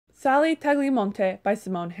Sali Tagliamonte by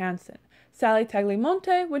Simone Hansen. Sali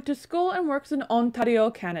Tagliamonte went to school and works in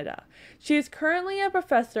Ontario, Canada. She is currently a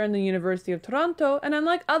professor in the University of Toronto, and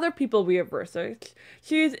unlike other people we have researched,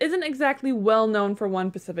 she isn't exactly well known for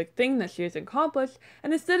one specific thing that she has accomplished,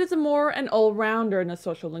 and instead is more an all-rounder in the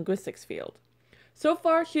social linguistics field. So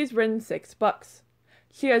far, she's written 6 books.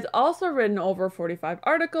 She has also written over 45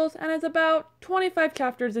 articles and has about 25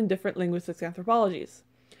 chapters in different linguistics anthropologies.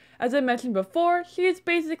 As I mentioned before, she is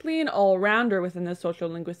basically an all-rounder within the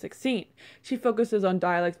social linguistics scene. She focuses on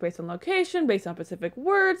dialects based on location, based on specific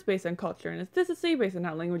words, based on culture and aestheticity, based on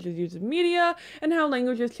how language is used in media, and how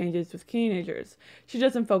languages changes with teenagers. She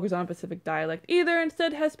doesn't focus on a specific dialect either,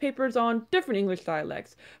 instead has papers on different English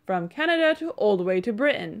dialects, from Canada to all the way to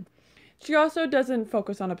Britain. She also doesn't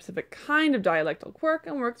focus on a specific kind of dialectal quirk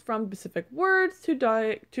and works from specific words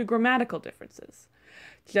to grammatical differences.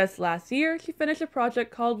 Just last year, she finished a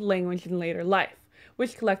project called Language in Later Life,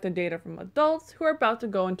 which collected data from adults who are about to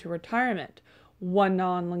go into retirement. One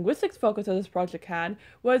non-linguistics focus that this project had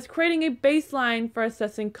was creating a baseline for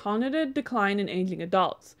assessing cognitive decline in aging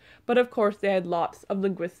adults. But of course, they had lots of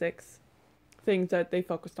linguistics things that they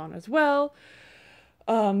focused on as well.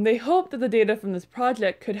 They hoped that the data from this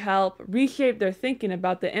project could help reshape their thinking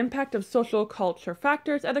about the impact of social culture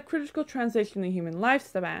factors at a critical transition in the human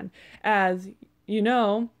lifespan. As you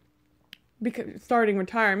know, because starting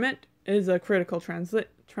retirement is a critical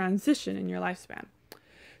transition in your lifespan.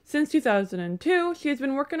 Since 2002, she has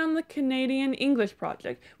been working on the Canadian English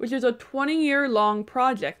Project, which is a 20-year-long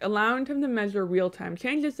project allowing them to measure real-time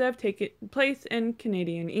changes that have taken place in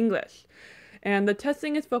Canadian English. And the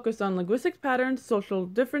testing is focused on linguistic patterns, social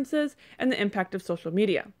differences, and the impact of social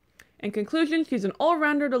media. In conclusion, she's an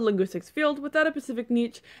all-rounder in the linguistics field without a specific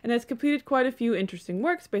niche and has completed quite a few interesting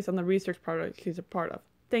works based on the research project she's a part of.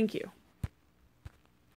 Thank you.